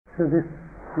So this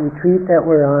retreat that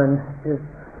we're on is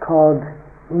called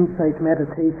Insight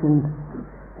Meditation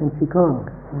and Qigong.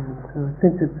 And so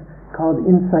since it's called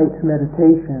Insight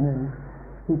Meditation, and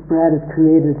since Brad has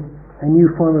created a new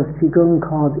form of Qigong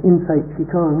called Insight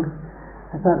Qigong,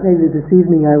 I thought maybe this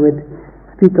evening I would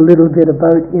speak a little bit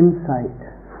about insight,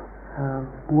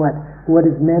 what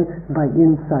is meant by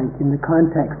insight in the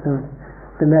context of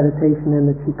the meditation and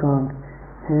the Qigong,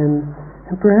 and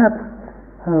perhaps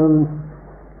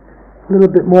a little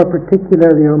bit more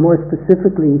particularly or more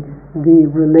specifically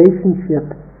the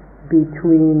relationship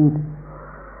between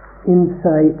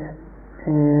insight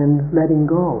and letting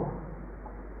go.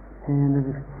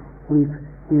 And we've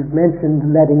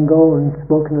mentioned letting go and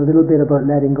spoken a little bit about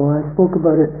letting go. I spoke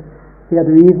about it the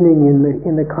other evening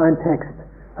in the context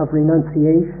of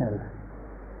renunciation,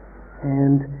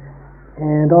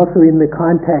 and also in the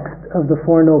context of the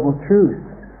Four Noble Truths.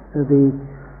 So the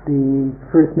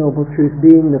first noble truth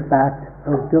being the fact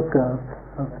of dukkha,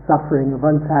 of suffering, of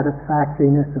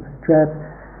unsatisfactoriness, of stress.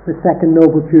 The second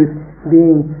noble truth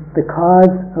being the cause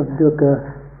of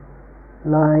dukkha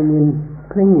lying in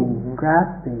clinging,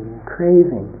 grasping,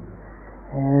 craving.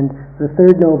 And the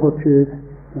third noble truth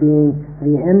being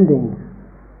the ending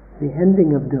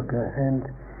of dukkha.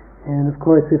 And of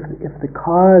course, if the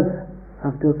cause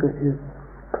of dukkha is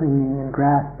clinging and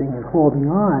grasping and holding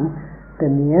on,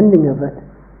 then the ending of it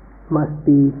must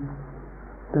be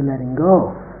the letting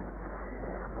go.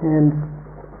 And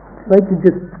I'd like to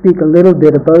just speak a little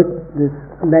bit about this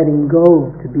letting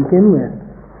go to begin with.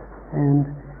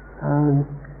 And I'd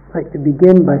like to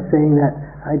begin by saying that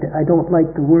I don't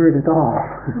like the word at all.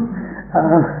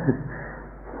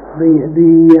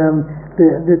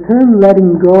 The term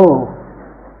letting go,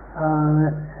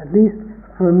 at least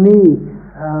for me,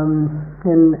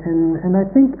 and I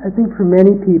think for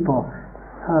many people,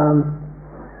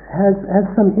 has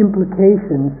some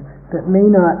implications that may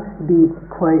not be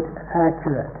quite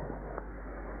accurate.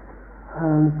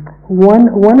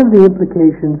 One of the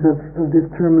implications of this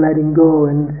term letting go,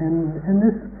 and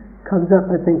this comes up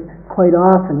I think quite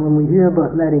often when we hear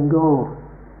about letting go,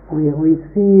 we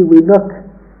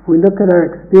look at our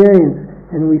experience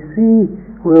and we see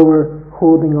where we're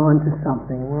holding on to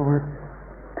something, where we're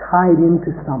tied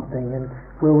into something, and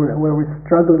where we're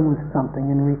struggling with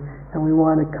something, and we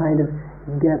want to kind of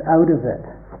get out of it,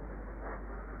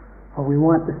 or we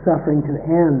want the suffering to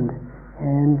end,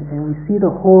 and we see the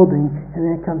holding, and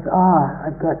then it comes,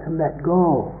 I've got to let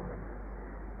go,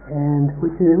 and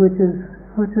which is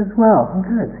well,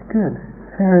 good,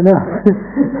 fair enough.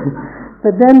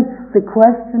 But then the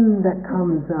question that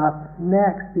comes up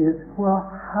next is, well,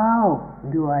 how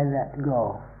do I let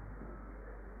go?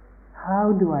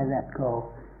 How do I let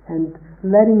go? And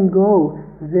letting go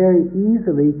very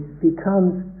easily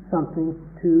becomes something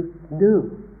to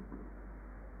do.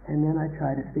 And then I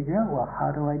try to figure out, well,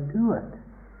 how do I do it?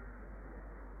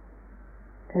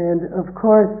 And of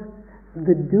course,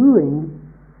 the doing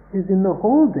is in the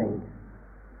holding.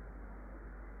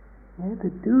 Yeah, the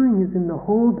doing is in the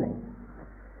holding.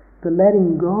 The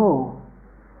letting go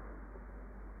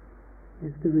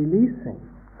is the releasing.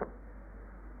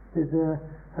 There's a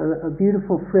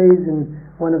beautiful phrase in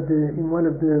one of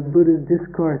the Buddha's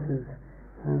discourses.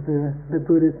 The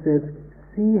Buddha says,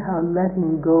 "See how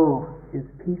letting go is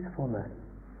peacefulness."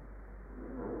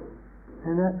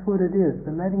 And that's what it is.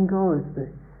 The letting go is the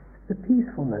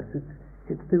peacefulness.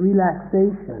 It's the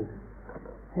relaxation.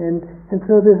 And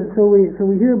so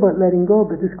we hear about letting go,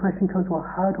 but this question comes, well,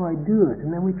 how do I do it?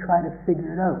 And then we try to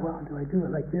figure it out. Well, do I do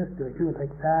it like this? Do I do it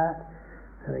like that?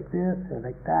 Or like this? Or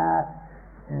like that?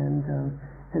 And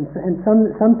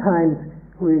sometimes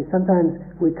we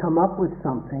come up with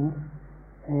something,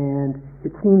 and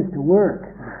it seems to work.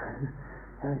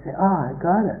 And we say, I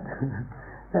got it.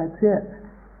 That's it.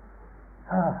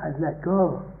 I've let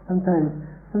go. Sometimes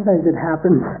it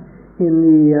happens in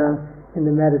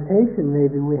the meditation.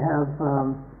 Maybe we have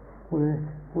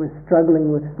we're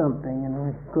struggling with something, and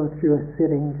we go through a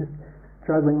sitting just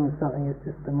struggling with something. It's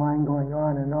just the mind going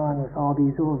on with all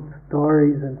these old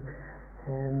stories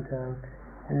and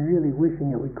really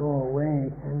wishing it would go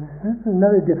away. And that's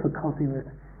another difficulty with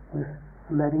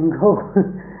letting go.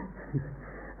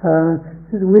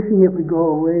 Just wishing it would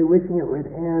go away, wishing it would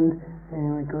end,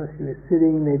 and we go through a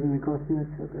sitting, maybe we go through a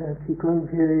Qigong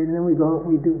period, and then we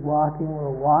do walking,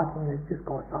 we're walking, and it's just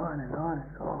going on and on,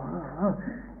 and so on.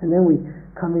 And then we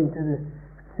come into the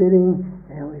sitting,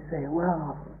 and we say,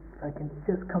 well, if I can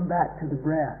just come back to the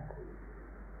breath.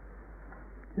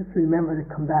 Just remember to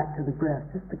come back to the breath,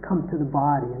 just to come to the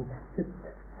body, and just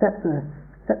set the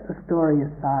story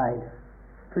aside.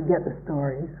 Forget the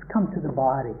story, just come to the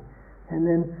body. And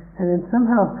then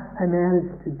somehow I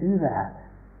managed to do that.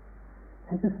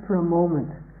 And just for a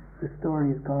moment, the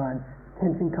story is gone.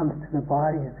 Tension comes to the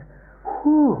body, and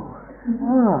whew,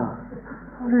 oh,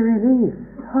 what a relief.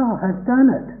 Oh, I've done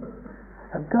it.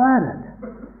 I've got it.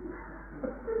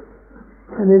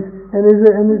 And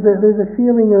there's a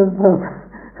feeling of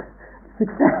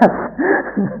success,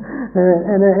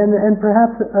 and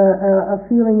perhaps a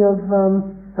feeling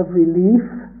of relief,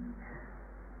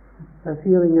 a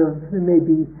feeling of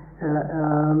maybe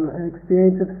an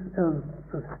experience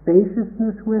of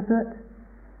spaciousness with it.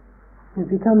 It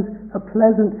becomes a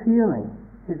pleasant feeling.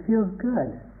 It feels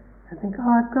good. I think, oh,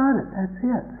 I've got it. That's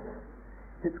it.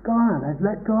 It's gone. I've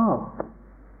let go.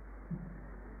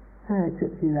 And I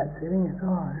sit through that sitting and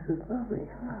oh, this is lovely.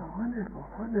 Oh, wonderful,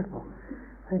 wonderful.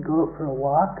 I go out for a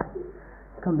walk,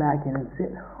 come back in and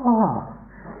sit. Oh,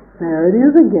 there it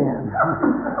is again.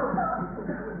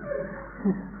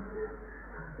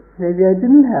 Maybe I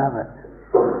didn't have it.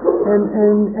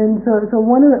 And so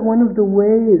one of the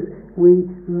ways we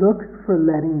look for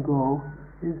letting go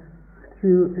is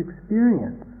through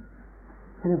experience.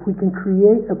 And if we can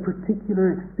create a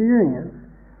particular experience,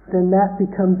 then that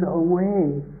becomes a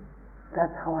way.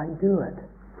 That's how I do it.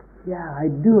 Yeah, I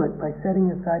do it by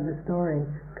setting aside the story and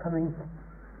coming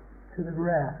to the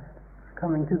breath,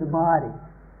 coming to the body.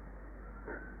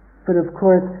 But of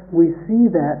course, we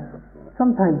see that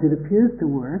sometimes it appears to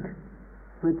work,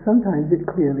 but sometimes it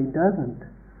clearly doesn't.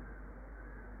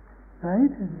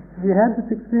 Right? Have you had this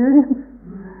experience?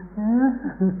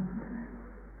 Yeah?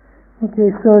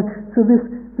 Okay, so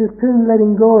this term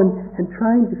letting go and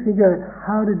trying to figure out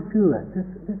how to do it,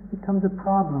 this becomes a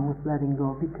problem with letting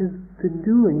go, because the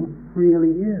doing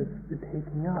really is the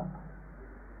taking up.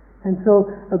 And so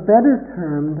a better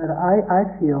term that I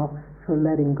feel for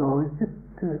letting go is just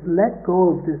to let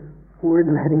go of this word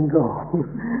letting go.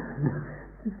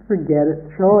 Just forget it,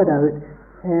 throw it out,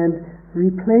 and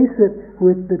replace it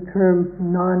with the term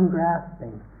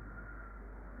non-grasping.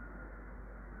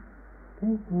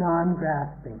 Okay?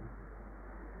 Non-grasping.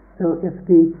 So if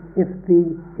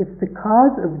the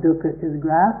cause of dukkha is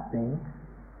grasping,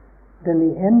 then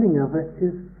the ending of it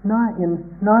is not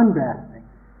in non-grasping.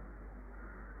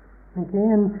 Okay,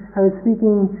 and I was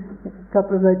speaking a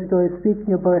couple of nights ago. I was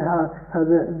speaking about how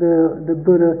the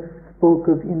Buddha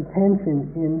spoke of intention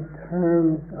in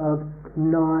terms of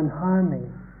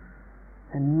non-harming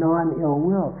and non-ill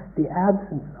will, the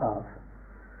absence of.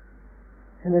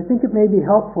 And I think it may be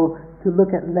helpful to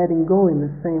look at letting go in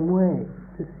the same way,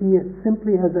 to see it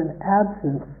simply as an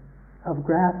absence of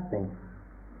grasping.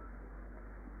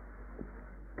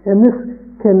 And this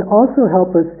can also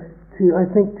help us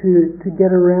to get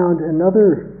around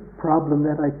another problem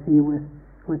that I see with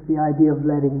the idea of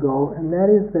letting go, and that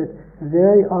is that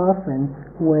very often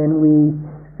when we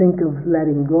think of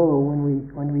letting go, when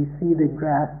we see the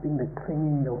grasping, the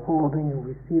clinging, the holding, and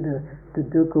we see the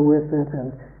dukkha with it,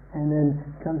 and then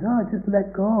comes, oh, just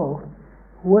let go.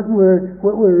 What we're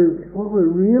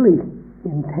really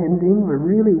intending, we're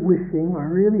really wishing,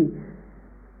 we're really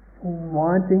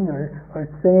wanting or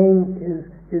saying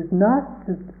is not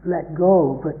just let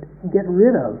go, but get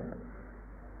rid of.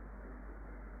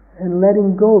 And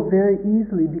letting go very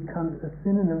easily becomes a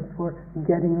synonym for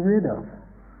getting rid of.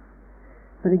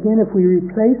 But again, if we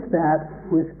replace that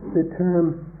with the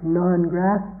term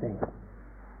non-grasping,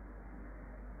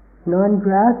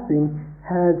 non-grasping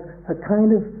has a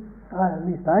kind of, at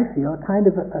least I feel, a kind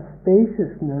of a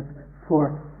spaciousness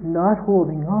for not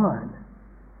holding on,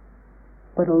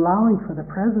 but allowing for the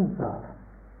presence of.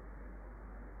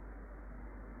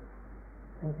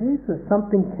 Okay, so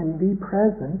something can be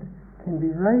present, can be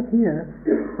right here,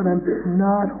 but I'm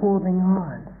not holding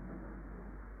on.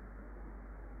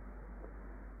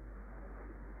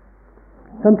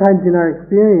 Sometimes in our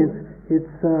experience, it's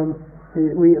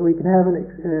we can have an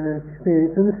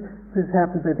experience, and this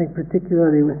happens, I think,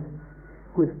 particularly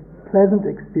with pleasant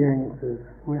experiences.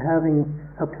 We're having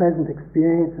a pleasant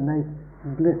experience, a nice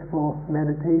blissful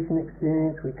meditation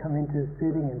experience. We come into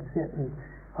sitting and sit, and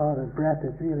the breath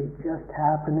is really just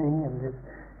happening, and there's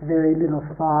very little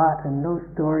thought and no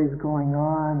stories going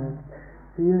on, and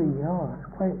really, it's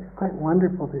quite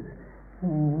wonderful. There's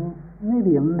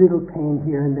maybe a little pain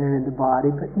here and there in the body,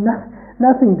 but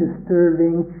nothing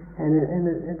disturbing, and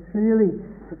it's really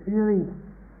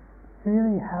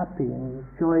happy and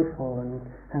joyful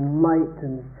and light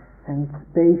and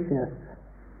spacious.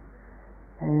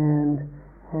 And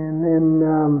then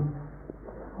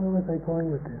where was I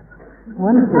going with this?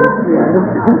 Wonderful experience.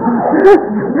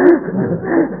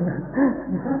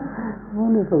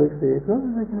 Wonderful experience. What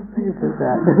was I going to say about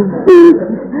that?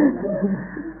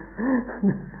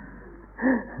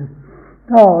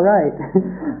 Oh, right.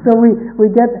 So we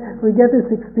get this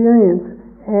experience,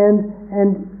 and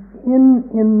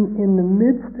in the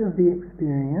midst of the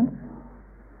experience,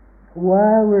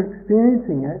 while we're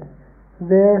experiencing it,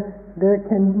 there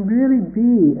can really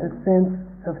be a sense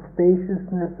of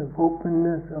spaciousness, of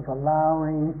openness, of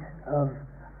allowing, of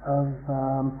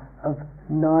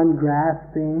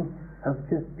non-grasping, of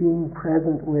just being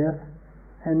present with,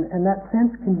 and that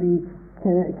sense can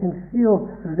feel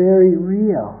very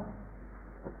real.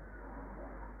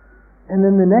 And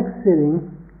then the next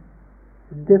sitting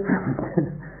is different.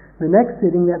 The next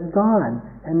sitting, that's gone,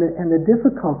 and the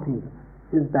difficulty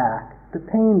is back, the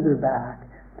pains are back,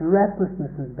 the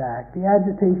restlessness is back, the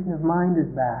agitation of mind is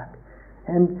back,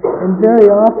 and very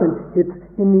often it's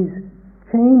in these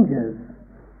changes.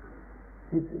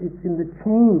 It's in the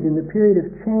change, in the period of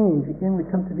change. Again, we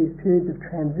come to these periods of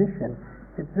transition.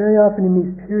 It's very often in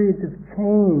these periods of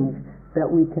change that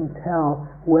we can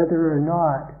tell whether or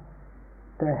not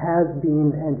there has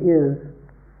been and is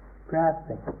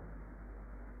grasping,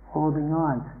 holding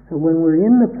on. So when we're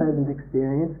in the pleasant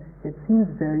experience, it seems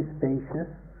very spacious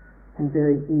and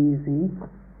very easy.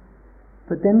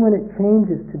 But then when it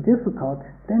changes to difficult,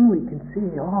 then we can see,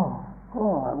 oh,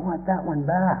 I want that one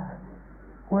back.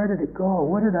 Where did it go?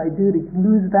 What did I do to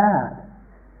lose that?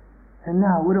 And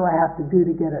now what do I have to do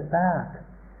to get it back?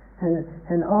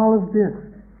 And all of this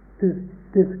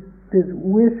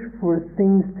wish for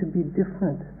things to be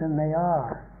different than they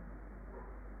are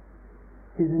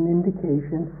is an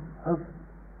indication of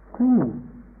clinging.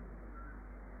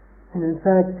 And in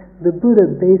fact, the Buddha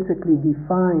basically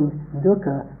defined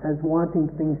dukkha as wanting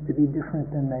things to be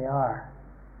different than they are.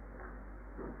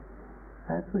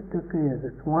 That's what dukkha is.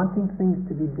 It's wanting things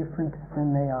to be different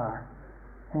than they are.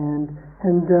 And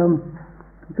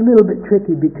it's a little bit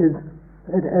tricky because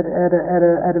at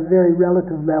a very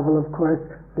relative level, of course,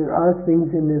 there are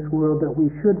things in this world that we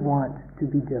should want to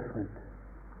be different.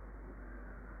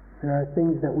 There are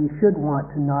things that we should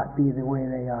want to not be the way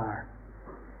they are.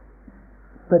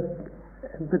 But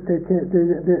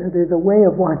there's a way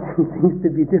of wanting things to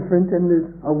be different, and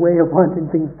there's a way of wanting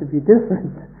things to be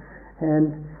different.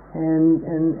 And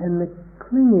the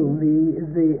clinging,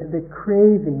 the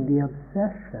craving, the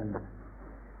obsession,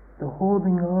 the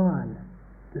holding on,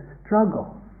 the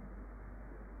struggle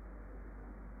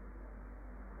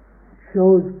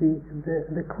shows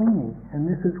the clinging, and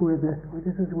this is where the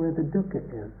dukkha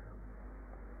is.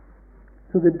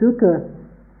 So the dukkha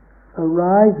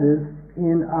arises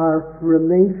in our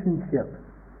relationship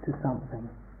to something.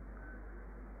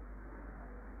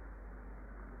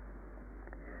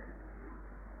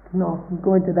 No, I'm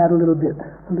going to that a little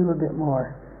bit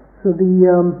more. So this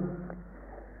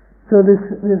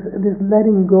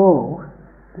letting go,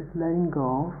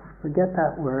 forget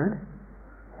that word,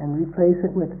 and replace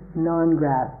it with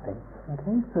non-grasping.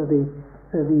 Okay, so the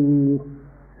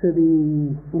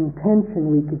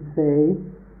intention, we could say,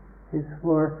 is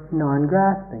for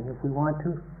non-grasping, if we want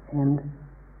to end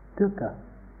dukkha.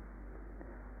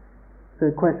 So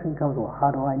the question comes, well, how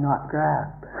do I not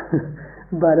grasp?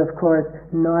 But of course,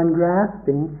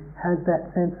 non-grasping has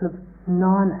that sense of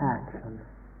non-action.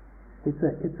 It's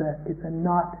a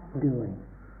not doing.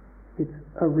 It's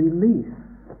a release.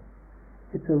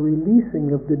 It's a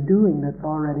releasing of the doing that's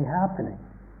already happening.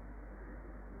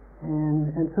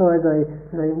 And so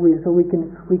we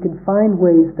can find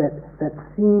ways that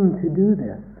seem to do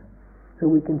this. So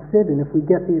we can sit, and if we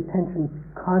get the attention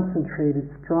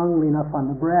concentrated strongly enough on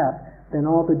the breath, then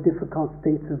all the difficult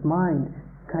states of mind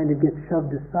kind of get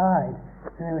shoved aside,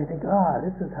 and then we think,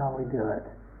 this is how we do it.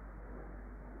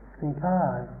 Think,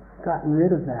 I've gotten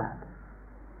rid of that.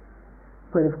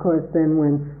 But of course, then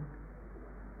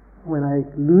when I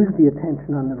lose the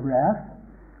attention on the breath,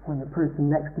 when the person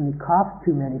next to me coughs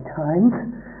too many times,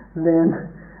 then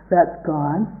that's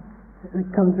gone. It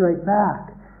comes right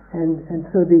back, and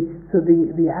so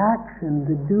the action,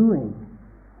 the doing,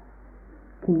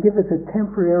 can give us a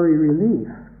temporary relief,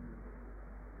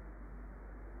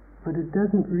 but it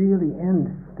doesn't really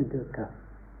end the dukkha.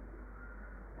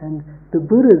 And the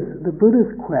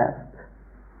Buddha's quest,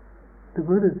 the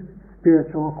Buddha's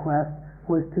spiritual quest,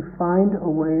 was to find a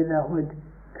way that would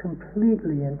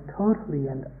completely and totally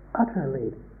and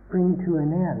utterly bring to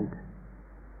an end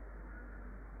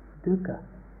dukkha.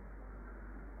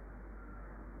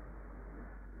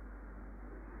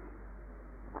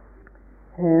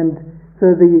 And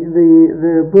so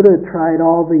the Buddha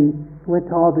went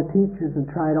to all the teachers and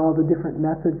tried all the different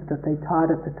methods that they taught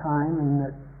at the time, and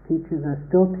the teachers are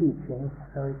still teaching.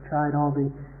 So he tried all the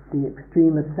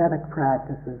extreme ascetic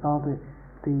practices, all the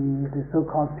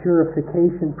so-called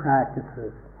purification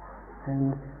practices,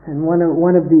 and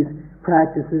one of these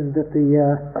practices that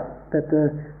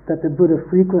the Buddha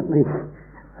frequently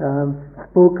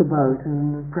spoke about,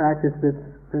 and the practice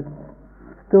that's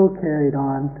still carried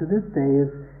on to this day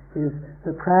is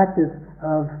the practice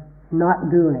of not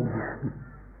doing.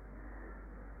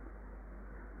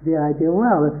 The idea,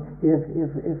 well,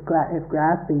 if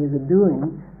grasping is a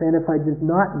doing, then if I just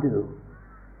not do,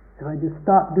 if I just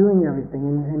stop doing everything,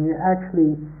 and you're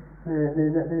actually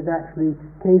there's actually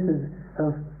cases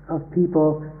of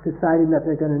people deciding that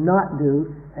they're going to not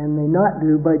do, and they not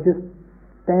do by just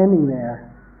standing there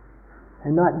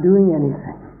and not doing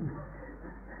anything.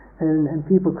 And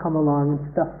people come along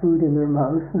and stuff food in their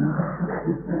mouth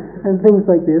and things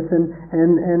like this, and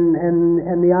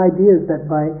the idea is that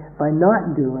by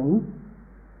not doing,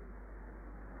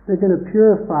 they're going to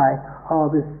purify all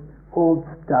this old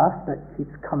stuff that keeps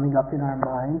coming up in our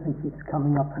minds and keeps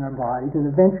coming up in our bodies, and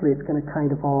eventually it's going to kind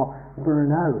of all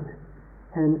burn out.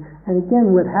 And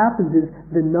again, what happens is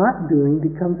the not doing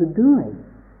becomes a doing.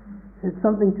 It's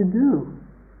something to do.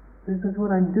 This is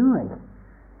what I'm doing.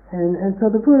 And so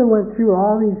the Buddha went through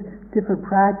all these different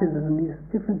practices and these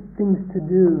different things to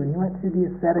do, and he went through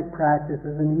the ascetic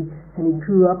practices, and he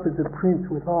grew up as a prince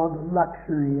with all the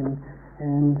luxury, and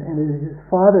his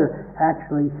father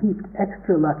actually heaped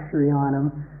extra luxury on him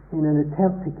in an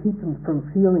attempt to keep him from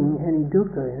feeling any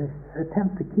dukkha, in an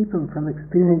attempt to keep him from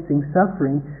experiencing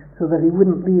suffering, so that he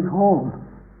wouldn't leave home.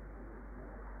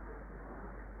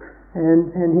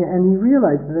 And he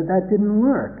realized that didn't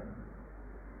work.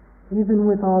 Even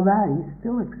with all that, he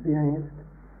still experienced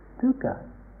dukkha.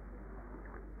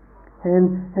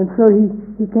 And so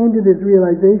he came to this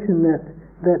realization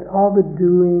that all the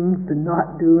doing, the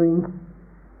not doing,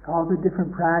 all the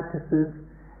different practices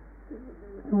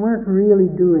weren't really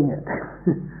doing it.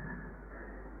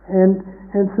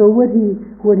 and so what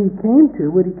he came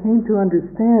to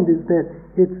understand is that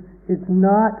it's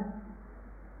not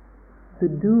the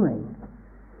doing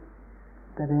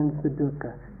that ends the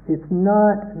dukkha. It's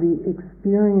not the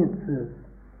experiences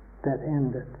that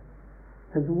end it.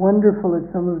 As wonderful as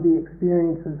some of the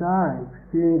experiences are,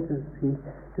 he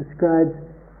describes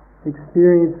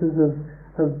experiences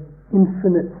of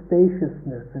infinite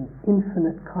spaciousness and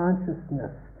infinite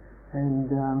consciousness, and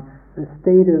the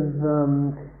state of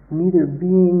neither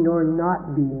being nor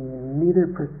not being, and neither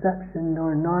perception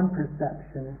nor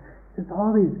non-perception. Just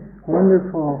all these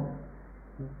wonderful,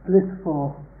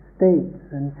 blissful states,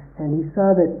 and he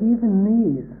saw that even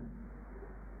these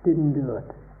didn't do it.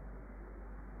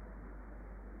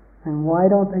 And why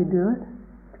don't they do it?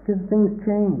 Because things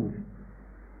change.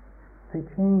 They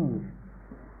change.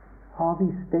 All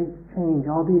these states change.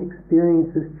 All the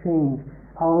experiences change.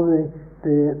 All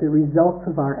the results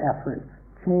of our efforts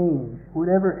change.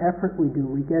 Whatever effort we do,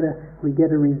 we get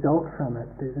a result from it.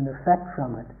 There's an effect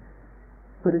from it.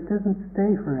 But it doesn't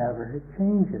stay forever. It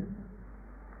changes.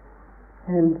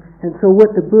 And so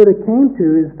what the Buddha came to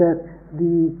is that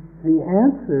the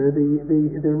answer,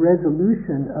 the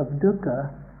resolution of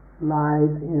dukkha lies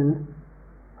in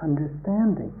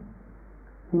understanding,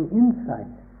 in insight.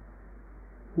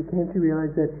 He came to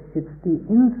realize that it's the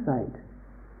insight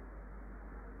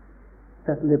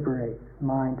that liberates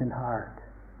mind and heart.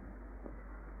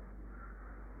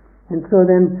 And so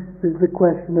then there's the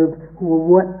question of, well,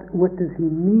 what does he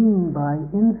mean by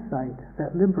insight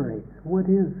that liberates? What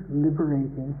is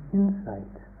liberating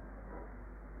insight?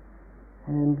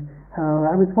 And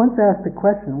I was once asked the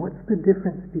question, what's the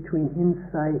difference between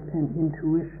insight and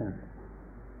intuition?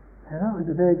 And that was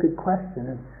a very good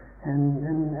question,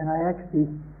 and I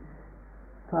actually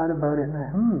thought about it, and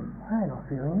I don't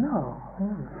really know.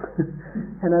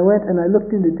 And I went and I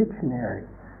looked in the dictionary.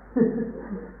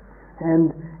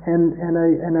 And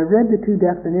I read the two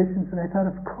definitions, and I thought,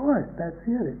 of course, that's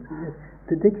it.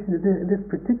 This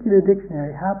particular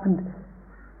dictionary happened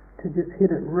to just hit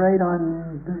the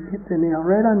nail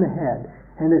right on the head.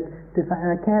 And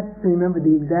I can't remember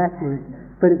the exact words,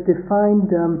 but it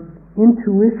defined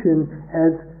intuition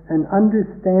as an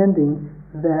understanding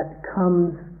that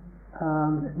comes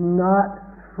not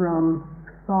from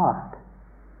thought,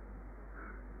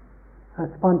 a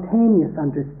spontaneous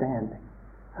understanding.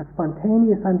 A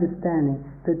spontaneous understanding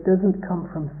that doesn't come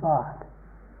from thought.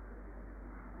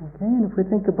 Okay, and if we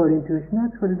think about intuition,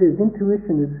 that's what it is.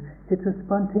 Intuition it's a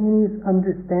spontaneous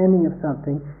understanding of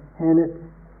something, and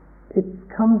it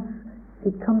comes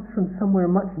from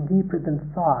somewhere much deeper than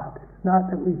thought. It's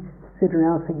not that we sit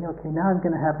around thinking, okay, now I'm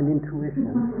going to have an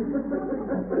intuition.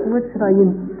 What should I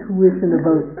intuition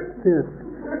about this?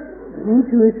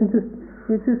 Intuition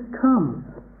just comes.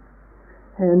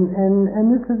 And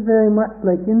this is very much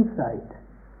like insight.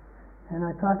 And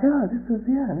I thought, this is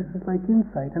like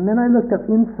insight. And then I looked up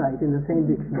insight in the same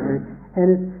dictionary,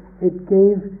 and it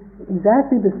gave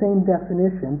exactly the same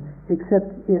definition,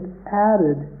 except it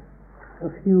added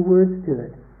a few words to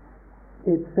it.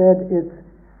 It said it's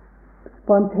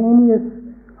spontaneous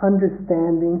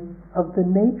understanding of the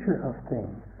nature of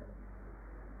things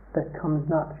that comes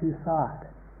not through thought.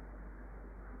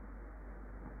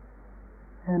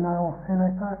 And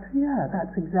I thought,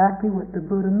 that's exactly what the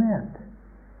Buddha meant.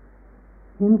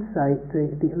 Insight,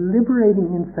 the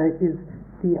liberating insight, is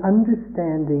the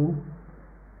understanding,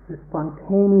 the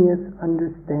spontaneous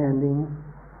understanding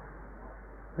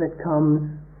that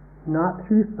comes not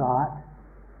through thought.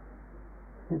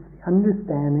 It's the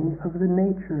understanding of the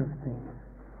nature of things.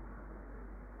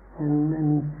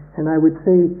 And I would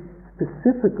say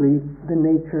specifically the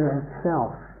nature of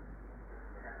self.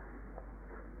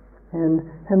 And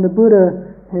the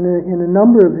Buddha, in a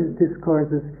number of his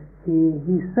discourses,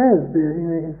 he says,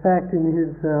 in fact, in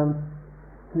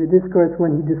the discourse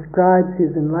when he describes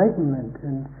his enlightenment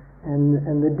and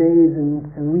the days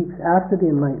and weeks after the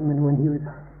enlightenment, when he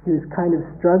was kind of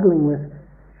struggling with,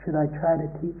 should I try to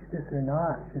teach this or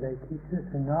not? Should I teach this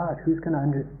or not? Who's going to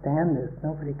understand this?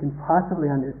 Nobody can possibly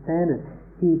understand it.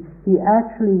 He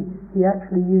actually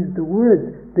used the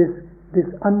words, this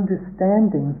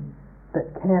understanding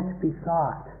that can't be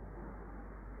thought.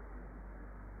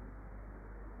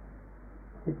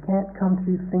 It can't come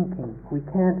through thinking. We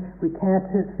can't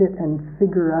sit and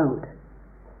figure out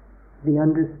the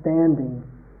understanding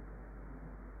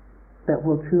that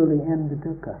will truly end the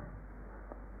dukkha.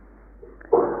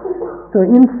 So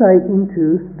insight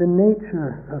into the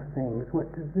nature of things.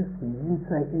 What does this mean?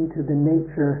 Insight into the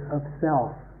nature of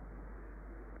self.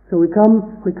 So we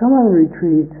come on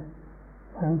retreat,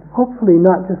 and hopefully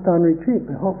not just on retreat,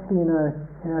 but hopefully in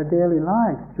our daily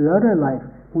lives, throughout our life,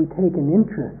 we take an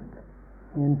interest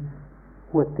in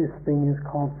what this thing is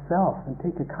called self, and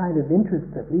take a kind of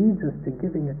interest that leads us to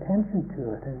giving attention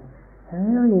to it and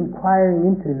really inquiring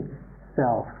into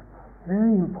self.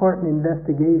 Very important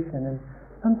investigation, and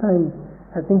sometimes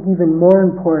I think even more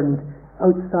important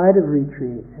outside of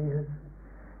retreat.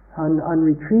 On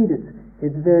retreat,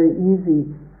 it's very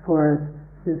easy for us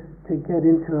just to get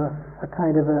into a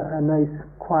kind of a nice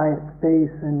quiet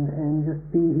space and just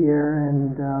be here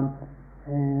and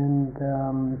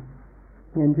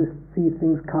just see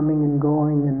things coming and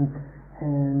going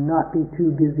and not be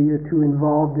too busy or too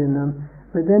involved in them.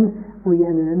 But then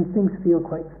and things feel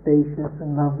quite spacious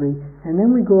and lovely. And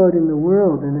then we go out in the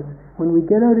world, and when we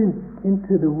get out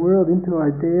into the world, into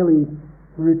our daily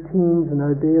routines and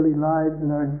our daily lives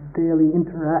and our daily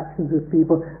interactions with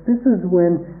people, this is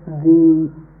when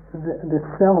the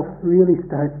self really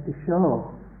starts to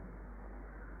show.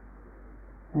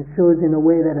 It shows in a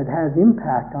way that it has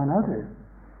impact on others.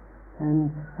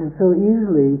 And so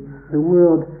easily the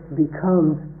world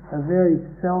becomes a very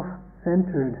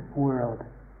self-centered world.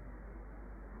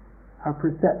 Our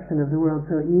perception of the world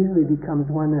so easily becomes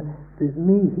one that there's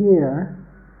me here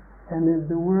and there's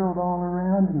the world all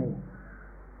around me.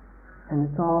 And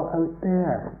it's all out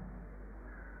there.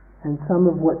 And some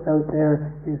of what's out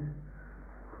there is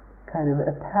kind of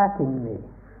attacking me.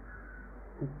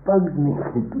 It bugs me,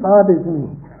 it bothers me.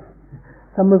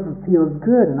 Some of it feels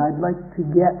good and I'd like to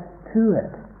get to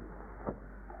it.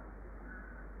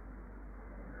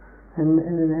 And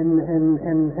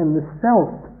the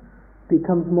self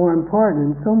becomes more important,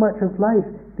 and so much of life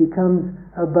becomes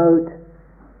about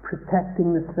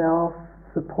protecting the self,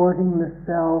 supporting the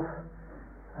self,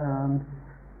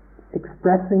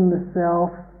 expressing the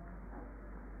self,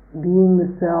 being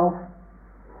the self,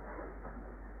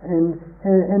 and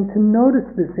to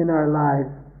notice this in our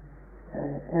lives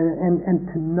and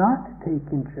to not take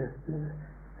interest is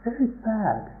very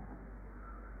sad.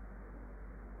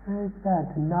 Very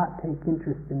sad to not take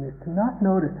interest in this, to not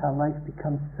notice how life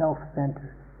becomes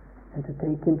self-centered, and to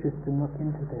take interest and look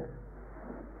into this.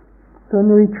 So in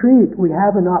the retreat, we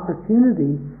have an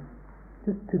opportunity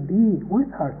just to be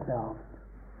with ourselves.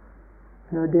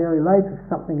 In our daily life, if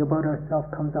something about ourselves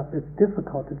comes up that's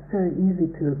difficult, it's very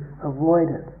easy to avoid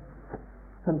it.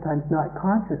 Sometimes not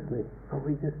consciously, but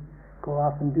we just go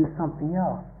off and do something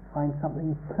else, find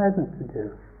something pleasant to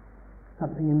do,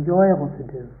 something enjoyable to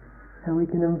do. And we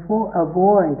can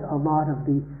avoid a lot of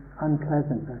the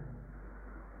unpleasantness.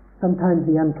 Sometimes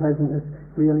the unpleasantness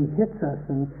really hits us,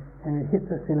 and it hits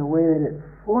us in a way that it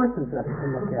forces us to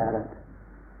look at it.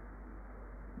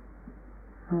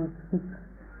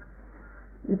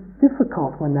 It's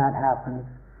difficult when that happens,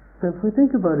 but if we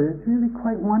think about it, it's really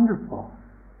quite wonderful,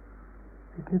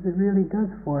 because it really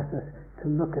does force us to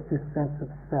look at this sense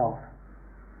of self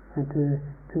and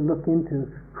to look into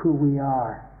who we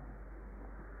are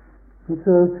And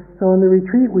so in the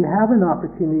retreat we have an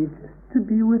opportunity just to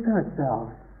be with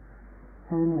ourselves.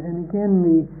 And again,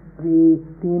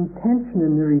 the intention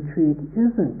in the retreat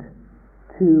isn't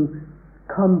to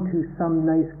come to some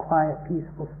nice, quiet,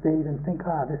 peaceful state and think,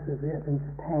 this is it, and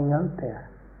just hang out there.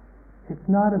 It's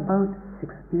not about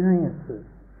experiences,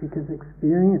 because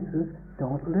experiences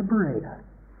don't liberate us.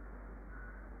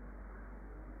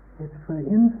 It's for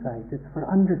insight, it's for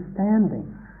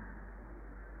understanding.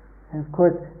 And of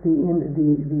course,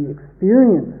 the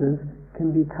experiences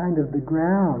can be kind of the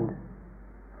ground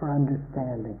for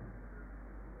understanding.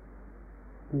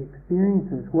 The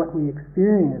experiences, what we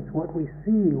experience, what we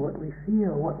see, what we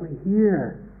feel, what we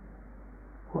hear,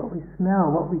 what we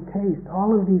smell, what we taste,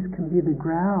 all of these can be the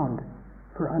ground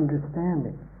for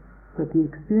understanding. But the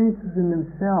experiences in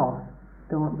themselves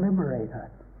don't liberate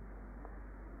us.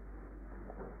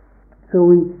 So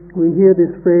we hear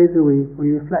this phrase, or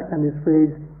we reflect on this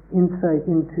phrase, insight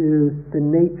into the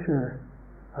nature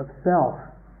of self.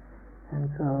 And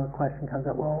so a question comes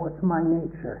up, well, what's my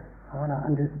nature? I want to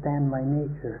understand my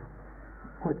nature.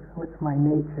 What's my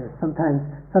nature?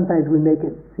 Sometimes we make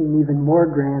it seem even more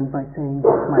grand by saying,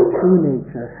 what's my true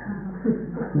nature?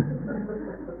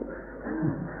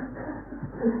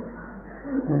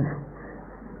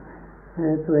 And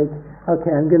it's like,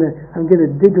 okay, I'm gonna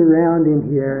dig around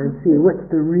in here and see what's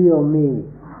the real me.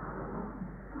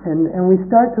 And we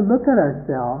start to look at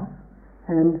ourselves,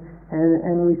 and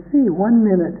we see 1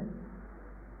 minute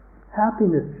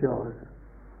happiness shows,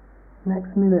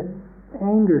 next minute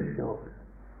anger shows,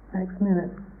 next minute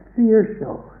fear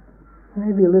shows,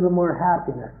 maybe a little more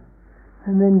happiness,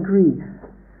 and then grief,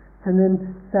 and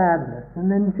then sadness,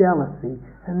 and then jealousy,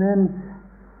 and then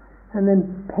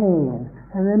pain,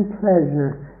 and then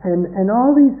pleasure, and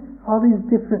all these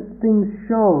different things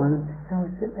show, and we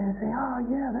sit there and say, oh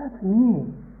yeah, that's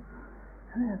me.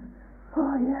 And then,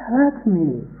 oh yeah, that's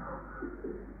me.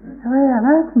 Oh yeah,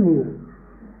 that's me.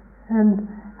 And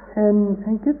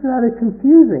it gets rather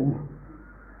confusing.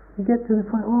 You get to the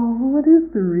point, well, what is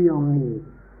the real me?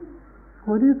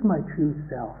 What is my true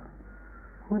self?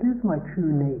 What is my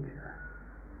true nature?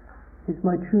 Is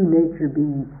my true nature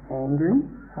being angry?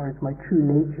 Or is my true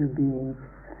nature being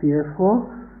fearful?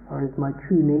 Or is my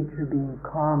true nature being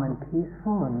calm and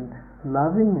peaceful and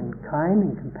loving and kind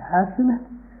and compassionate?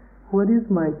 What is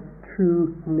my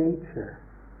true nature?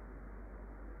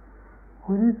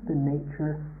 What is the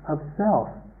nature of self?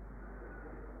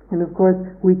 And of course,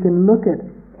 we can look at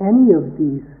any of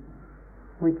these.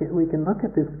 We can look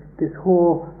at this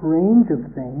whole range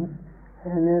of things,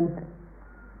 and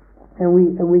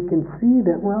we can see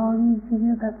that, well,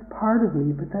 yeah, that's part of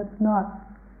me, but that's not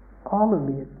all of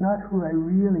me. It's not who I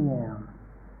really am.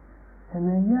 And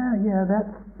then, yeah,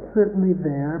 that's certainly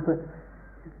there, but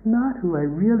it's not who I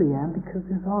really am, because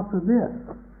there's also this,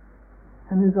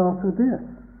 and there's also this,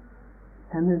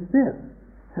 and there's this,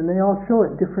 and they all show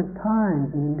at different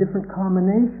times and in different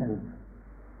combinations.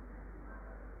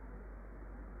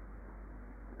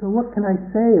 So what can I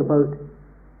say about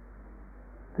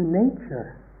the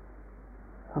nature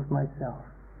of myself?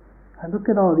 I look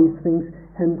at all these things,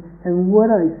 and what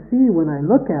I see when I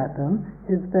look at them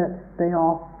is that they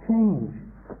all change.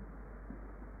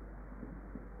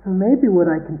 So maybe what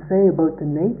I can say about the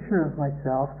nature of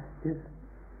myself is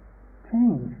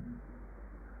change.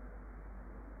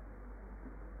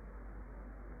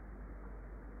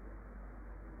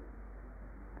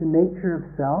 The nature of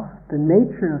self, the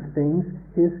nature of things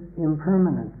is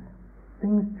impermanence.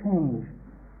 Things change.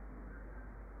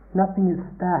 Nothing is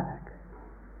static.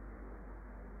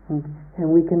 And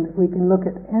we can look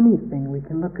at anything. We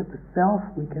can look at the self,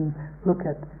 we can look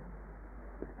at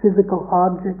physical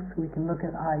objects, we can look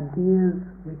at ideas,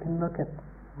 we can look at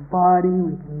body,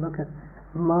 we can look at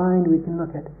mind, we can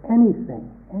look at anything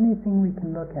we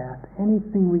can look at,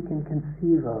 anything we can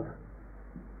conceive of,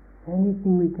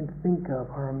 anything we can think of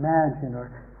or imagine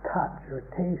or touch or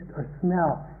taste or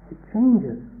smell. It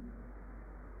changes.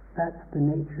 That's the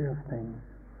nature of things.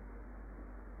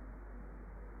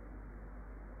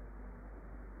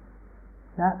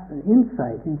 That's an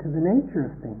insight into the nature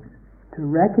of things, to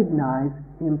recognize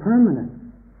impermanence.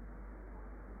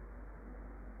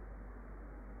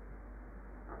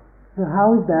 So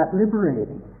how is that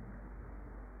liberating?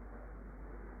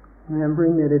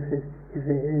 Remembering that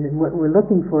what we're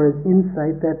looking for is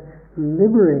insight that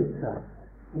liberates us,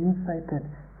 insight that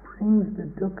brings the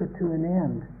dukkha to an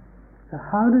end. So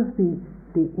how does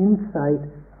the insight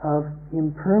of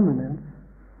impermanence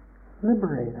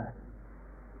liberate us?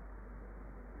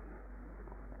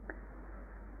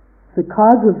 The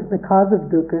cause of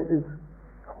dukkha is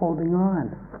holding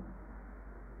on.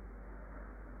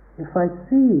 if I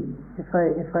see, if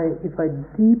I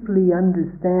deeply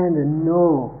understand and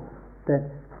know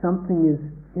that something is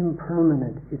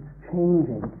impermanent, it's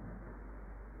changing,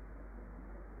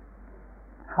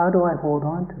 how do I hold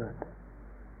on to it?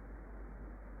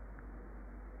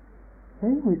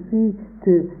 Okay? We see,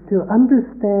 to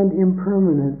understand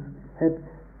impermanence at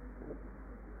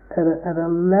a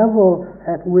level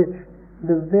at which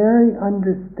the very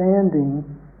understanding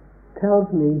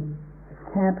tells me I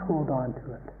can't hold on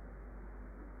to it.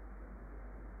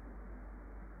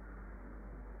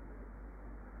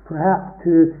 Perhaps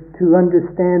to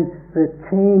understand that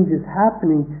change is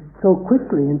happening so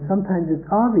quickly, and sometimes it's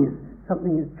obvious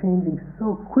something is changing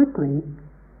so quickly,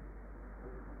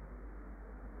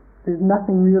 there's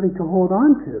nothing really to hold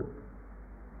on to.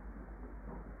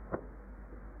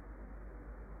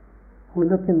 We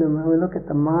look at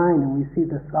the mind and we see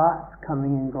the thoughts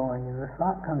coming and going, and the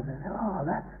thought comes in, oh,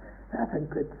 that's a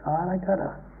good thought, I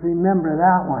gotta remember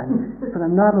that one, but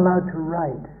I'm not allowed to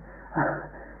write. I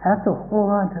have to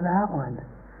hold on to that one.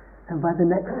 And by the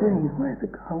next sitting, where's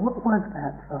it gone? What was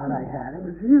that thought I had? It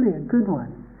was really a good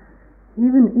one.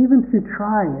 Even through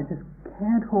trying, I just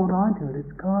can't hold on to it.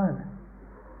 It's gone.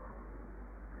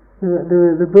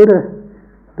 The Buddha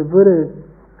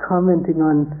commenting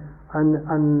on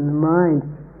the mind,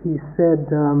 he said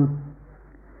the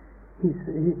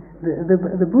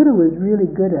Buddha was really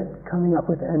good at coming up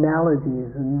with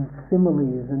analogies and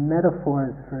similes and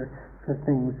metaphors for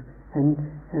things. And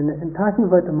talking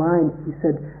about the mind, he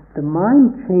said, the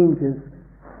mind changes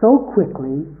so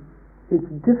quickly, it's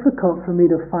difficult for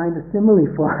me to find a simile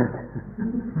for it.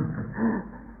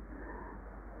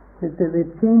 It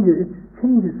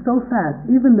changes so fast.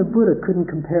 Even the Buddha couldn't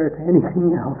compare it to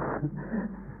anything else.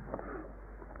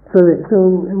 So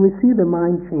we see the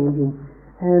mind changing,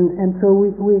 and so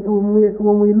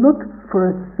when we look for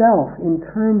a self in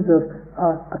terms of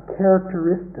a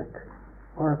characteristic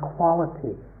or a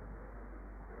quality,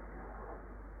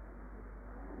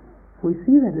 we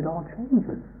see that it all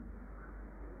changes.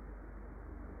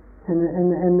 And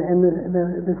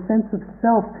the sense of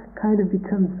self kind of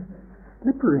becomes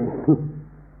slippery.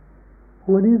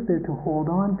 What is there to hold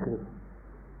on to?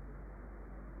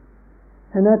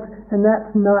 And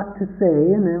that's not to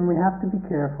say, and then we have to be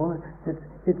careful,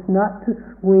 it's not to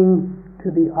swing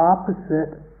to the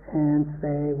opposite and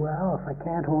say, well, if I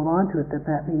can't hold on to it,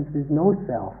 that means there's no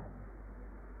self.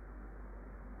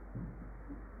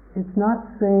 It's not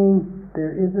saying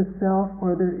there is a self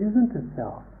or there isn't a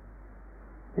self.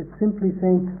 It's simply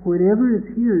saying whatever is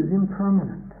here is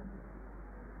impermanent.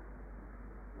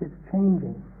 It's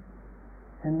changing,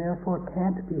 and therefore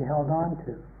can't be held on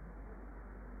to.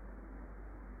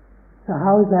 So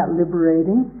how is that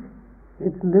liberating?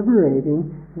 It's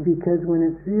liberating because when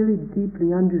it's really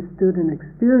deeply understood and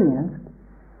experienced,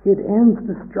 it ends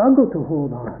the struggle to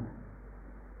hold on.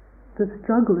 The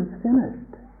struggle is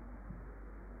finished.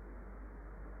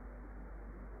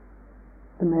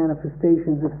 The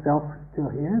manifestations of self are still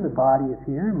here, the body is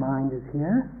here, mind is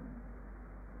here.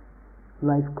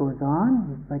 Life goes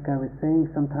on. Like I was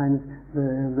saying, sometimes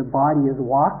the body is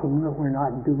walking, but we're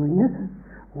not doing it.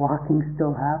 Walking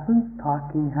still happens,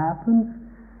 talking happens,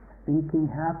 thinking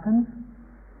happens.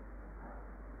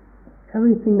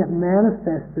 Everything that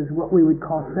manifests as what we would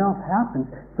call self happens,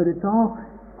 but it's all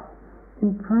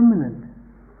impermanent.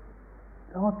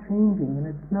 It's all changing, and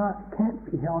it can't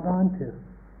be held on to.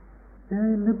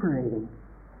 Very liberating.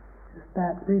 Just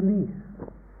that release,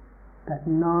 that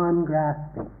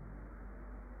non-grasping.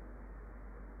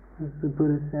 As the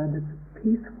Buddha said, it's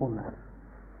peacefulness.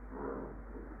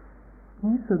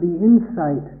 Okay, so the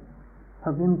insight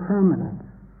of impermanence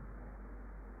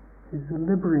is a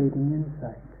liberating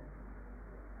insight.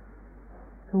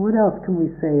 So what else can we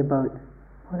say about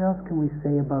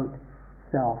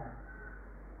self?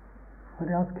 What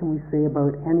else can we say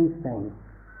about anything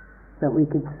that we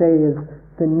could say is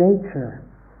the nature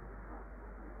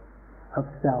of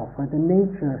self or the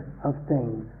nature of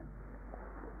things?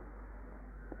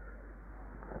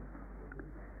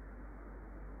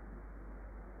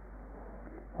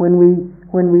 When we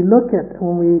look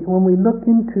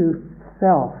into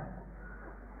self,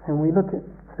 and we look at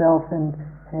self and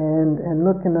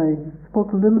look, and I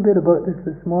spoke a little bit about this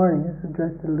morning. This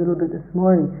addressed it a little bit this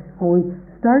morning. When we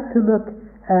start to look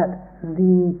at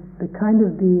the kind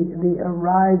of the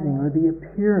arising or the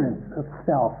appearance of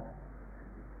self,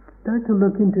 start to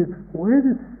look into where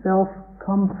does self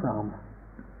come from?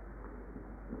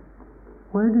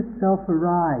 Where does self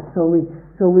arise? So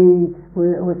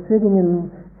we're sitting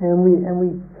and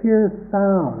we hear a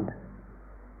sound,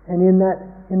 and in that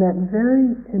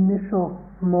very initial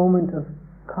moment of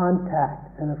contact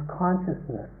and of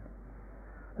consciousness,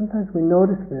 sometimes we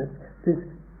notice this. There's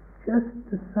just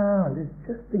the sound. There's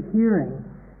just the hearing.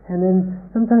 And then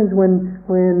sometimes when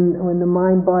the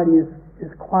mind-body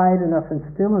is quiet enough and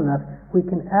still enough, we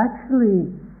can actually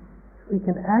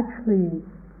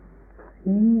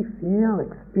see, feel,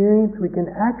 experience. We can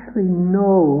actually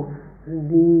know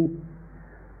the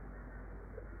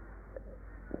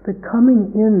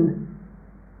coming in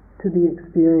to the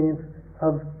experience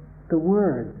of the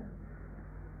words.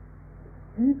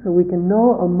 Okay? So we can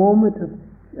know a moment of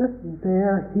just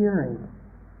bare hearing.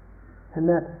 And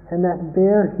that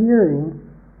bare hearing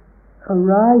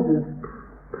arises,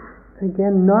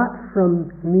 again, not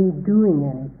from me doing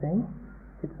anything.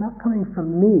 It's not coming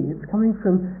from me. It's coming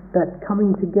from that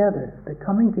coming together. The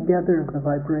coming together of the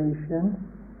vibration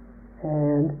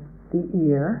and the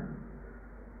ear.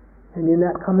 And in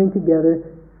that coming together,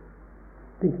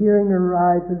 the hearing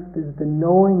arises, there's the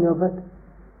knowing of it.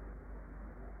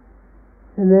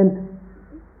 And then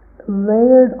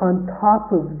layered on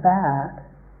top of that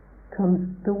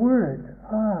comes the words.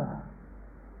 Ah,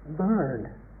 bird,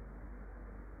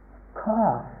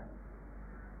 cough.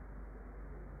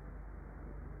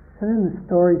 And then the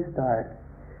story starts.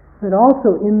 But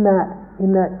also in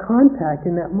that contact,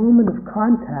 in that moment of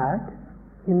contact,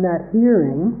 in that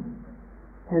hearing,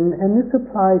 and this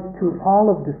applies to all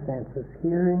of the senses,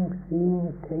 hearing,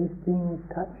 seeing, tasting,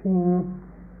 touching,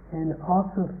 and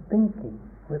also thinking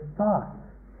with thoughts.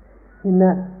 In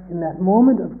that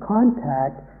moment of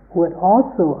contact, what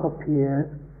also appears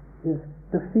is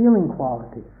the feeling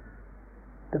quality,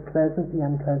 the pleasant, the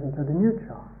unpleasant, or the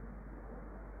neutral.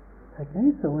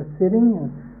 Okay, so we're sitting and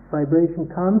vibration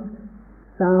comes,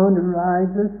 sound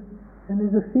arises, and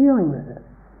there's a feeling with it.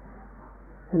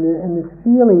 And this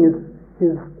feeling is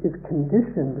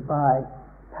conditioned by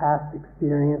past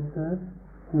experiences,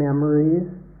 memories.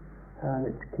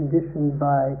 It's conditioned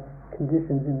by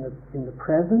conditions in the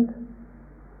present.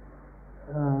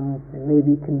 It may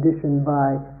be conditioned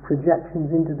by projections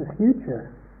into the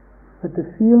future. But the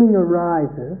feeling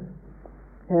arises,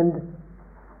 and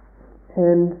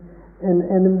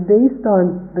based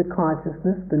on the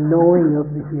consciousness, the knowing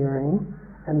of the hearing,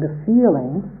 and the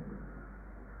feeling,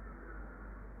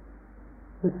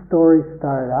 the stories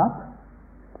start up.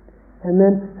 And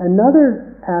then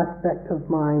another aspect of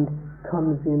mind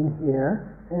comes in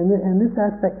here, and this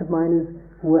aspect of mind is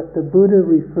what the Buddha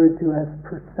referred to as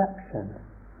perception.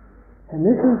 And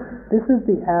this is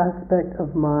the aspect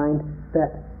of mind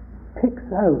that picks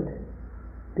out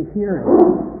the hearing,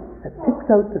 that picks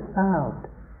out the sound.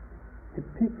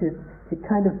 It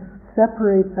kind of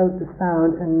separates out the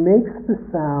sound and makes the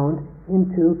sound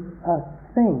into a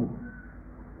thing.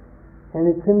 And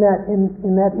it's in that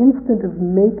instant of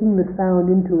making the sound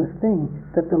into a thing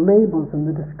that the labels and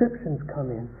the descriptions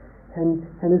come in. And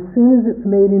as soon as it's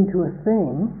made into a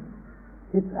thing,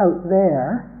 it's out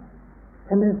there,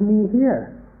 and there's me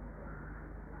here.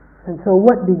 And so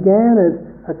what began as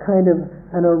a kind of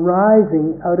an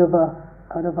arising out of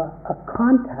a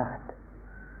contact,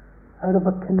 out of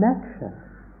a connection,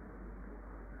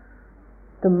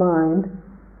 the mind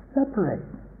separates.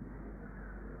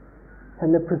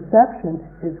 And the perception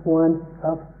is one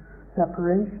of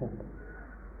separation.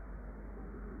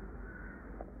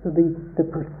 So the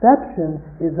perception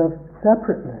is of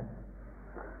separateness.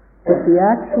 But the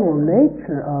actual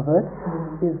nature of it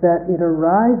is that it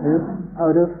arises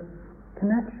out of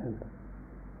connection.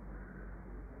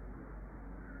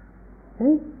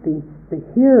 Okay? The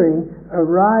hearing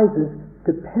arises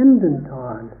dependent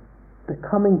on the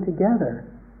coming together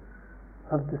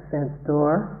of the sense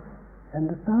door and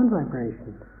the sound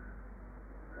vibrations.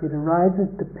 It arises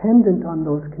dependent on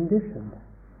those conditions.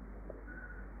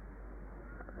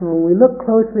 And when we look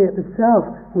closely at the self,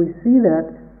 we see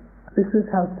that this is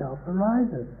how self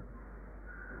arises.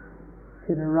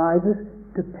 It arises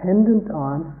dependent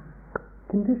on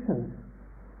conditions.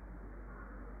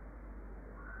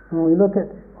 When we look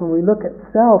at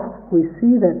self, we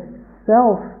see that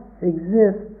self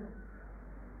exists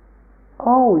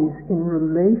always in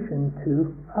relation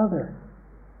to other.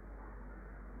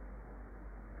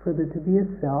 For there to be a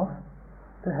self,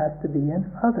 there has to be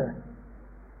an other.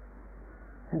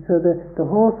 And so the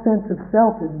whole sense of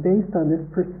self is based on this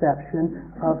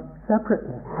perception of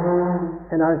separateness.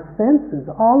 And our senses,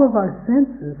 all of our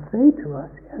senses say to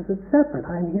us, yes, it's separate.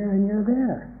 I'm here and you're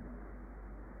there.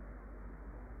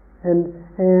 And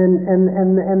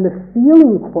the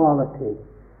feeling quality,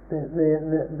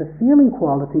 the feeling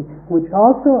quality, which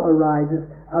also arises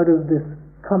out of this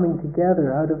coming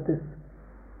together, out of this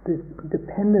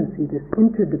dependency, this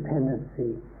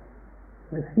interdependency.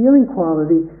 The feeling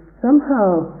quality,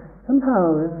 somehow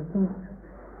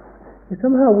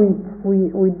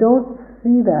we don't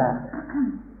see that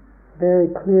very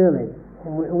clearly.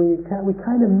 And we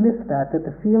kind of miss that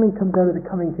the feeling comes out of the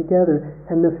coming together,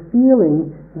 and the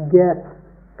feeling gets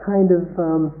kind of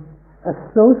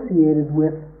associated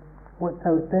with what's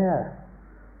out there.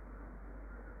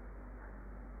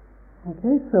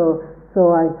 Okay, so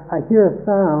I hear a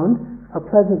sound, a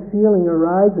pleasant feeling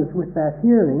arises with that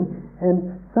hearing,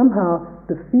 and somehow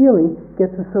the feeling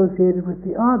gets associated with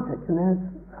the object, and then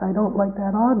I don't like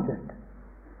that object.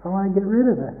 I want to get rid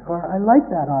of it. Or I like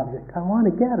that object. I want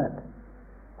to get it.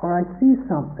 Or I see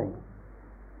something.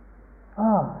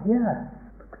 Ah, yes,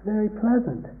 it looks very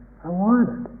pleasant. I want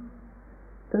it.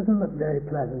 It doesn't look very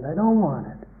pleasant. I don't want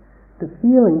it. The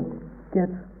feeling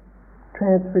gets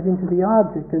transferred into the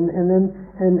object, and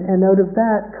out of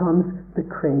that comes the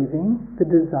craving, the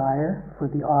desire for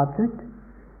the object,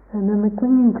 and then the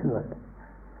clinging to it.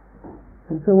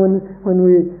 And so when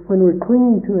we're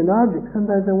clinging to an object,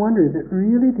 sometimes I wonder, is it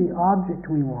really the object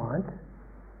we want,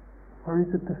 or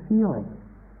is it the feeling?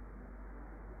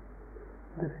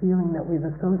 The feeling that we've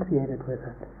associated with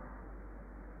it.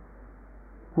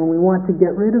 When we want to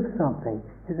get rid of something,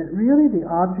 is it really the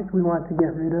object we want to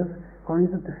get rid of, or is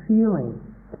it the feeling,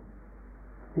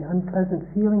 the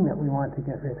unpleasant feeling that we want to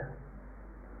get rid of?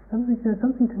 There's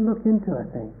something to look into, I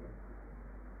think.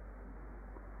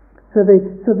 So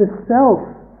the self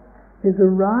is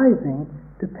arising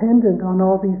dependent on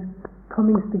all these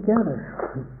comings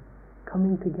together.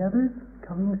 Comings together?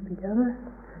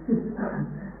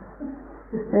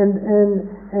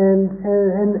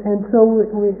 And so we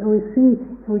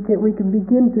can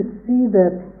begin to see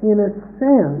that in a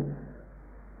sense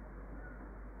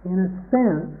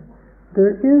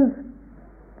there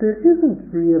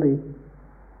isn't really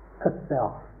a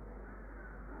self.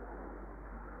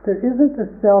 There isn't a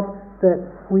self that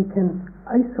we can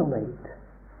isolate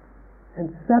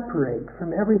and separate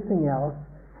from everything else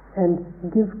and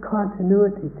give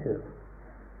continuity to.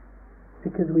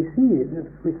 Because we see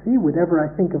whatever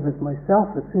I think of as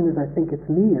myself, as soon as I think it's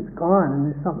me, it's gone, and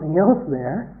there's something else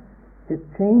there. It's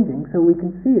changing, so we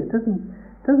can see it.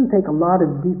 Doesn't take a lot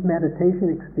of deep meditation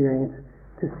experience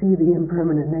to see the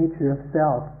impermanent nature of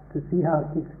self, to see how it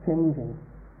keeps changing.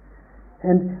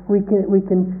 And we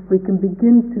can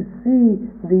begin to see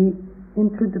the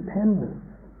interdependence,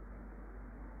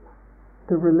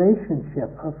 the relationship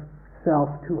of self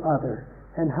to other,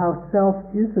 and how self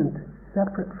isn't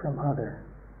separate from other.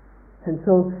 And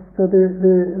so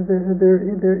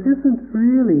there isn't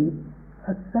really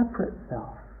a separate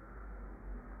self.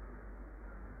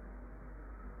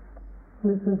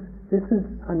 This is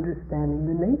understanding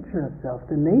the nature of self.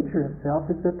 The nature of self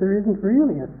is that there isn't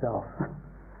really a self.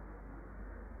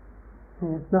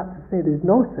 And it's not to say there's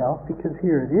no self, because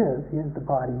here it is, here's the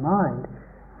body-mind,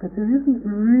 but there isn't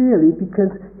really, because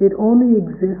it only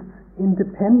exists in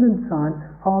dependence on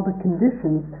all the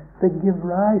conditions that give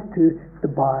rise to the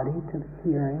body, to the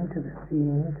hearing, to the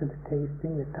seeing, to the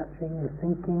tasting, the touching, the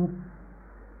thinking.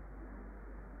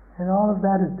 And all of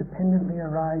that is dependently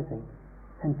arising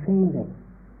and changing.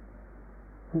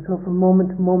 And so from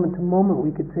moment to moment to moment,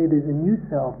 we could say there's a new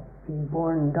self being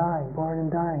born and dying, born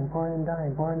and dying, born and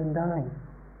dying, born and dying,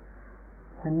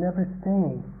 and never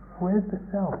staying. Where's the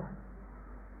self?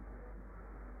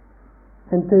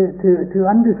 And to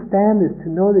understand this, to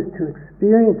know this, to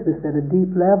experience this at a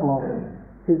deep level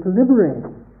is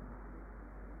liberating.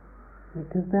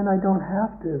 Because then I don't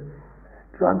have to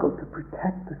struggle to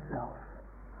protect the self.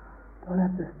 I don't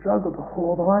have to struggle to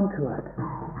hold on to it,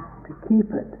 to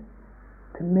keep it,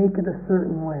 to make it a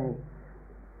certain way.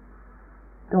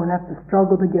 Don't have to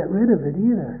struggle to get rid of it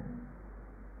either.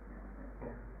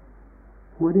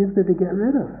 What is there to get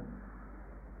rid of?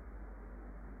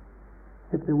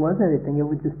 If there was anything, it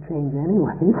would just change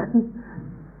anyways.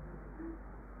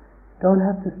 Don't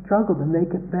have to struggle to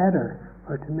make it better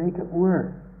or to make it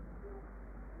worse.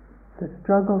 The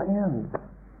struggle ends.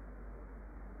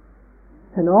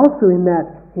 And also in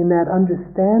that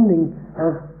understanding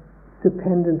of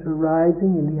dependent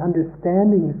arising, in the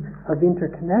understanding of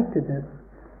interconnectedness,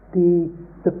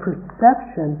 the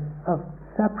perception of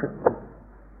separateness,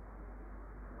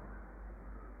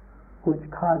 which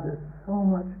causes so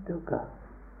much dukkha.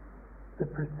 The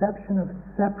perception of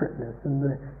separateness and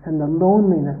the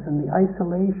loneliness and the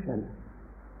isolation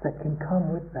that can come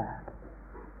with that.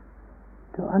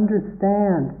 To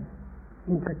understand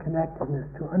interconnectedness,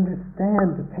 to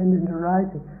understand dependent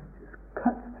arising, just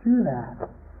cuts through that.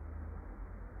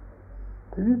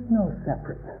 There is no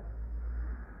separateness.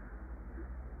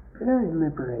 Very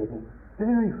liberating,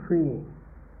 very freeing.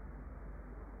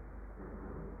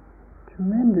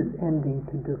 Tremendous ending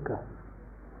to dukkha.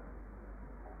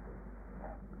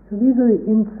 So these are the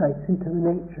insights into the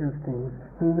nature of things.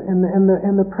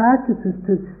 And the practice is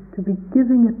to be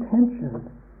giving attention.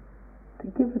 To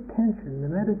give attention, the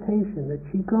meditation, the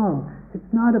Qigong, it's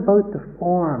not about the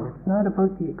form, it's not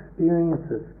about the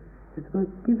experiences. It's about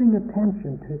giving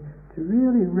attention to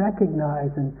really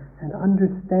recognize and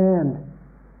understand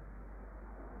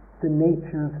the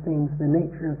nature of things, the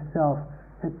nature of self,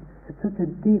 at such a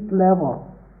deep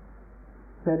level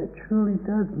that it truly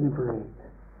does liberate.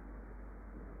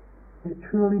 It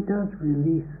truly does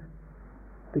release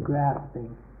the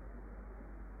grasping.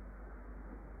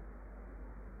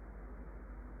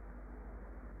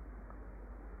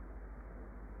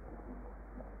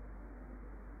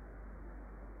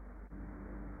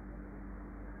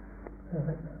 So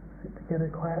let's sit together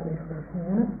quietly for a few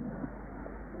minutes.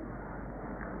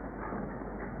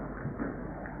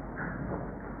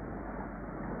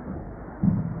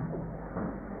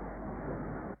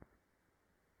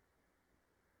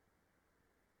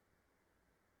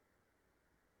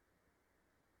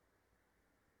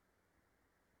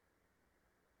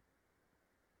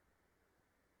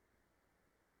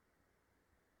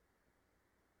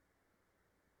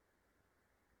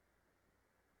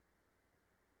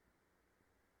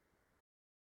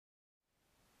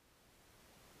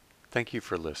 Thank you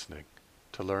for listening.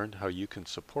 To learn how you can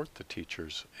support the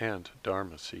teachers and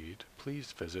Dharma Seed,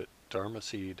 please visit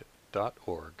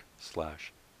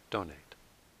dharmaseed.org/donate.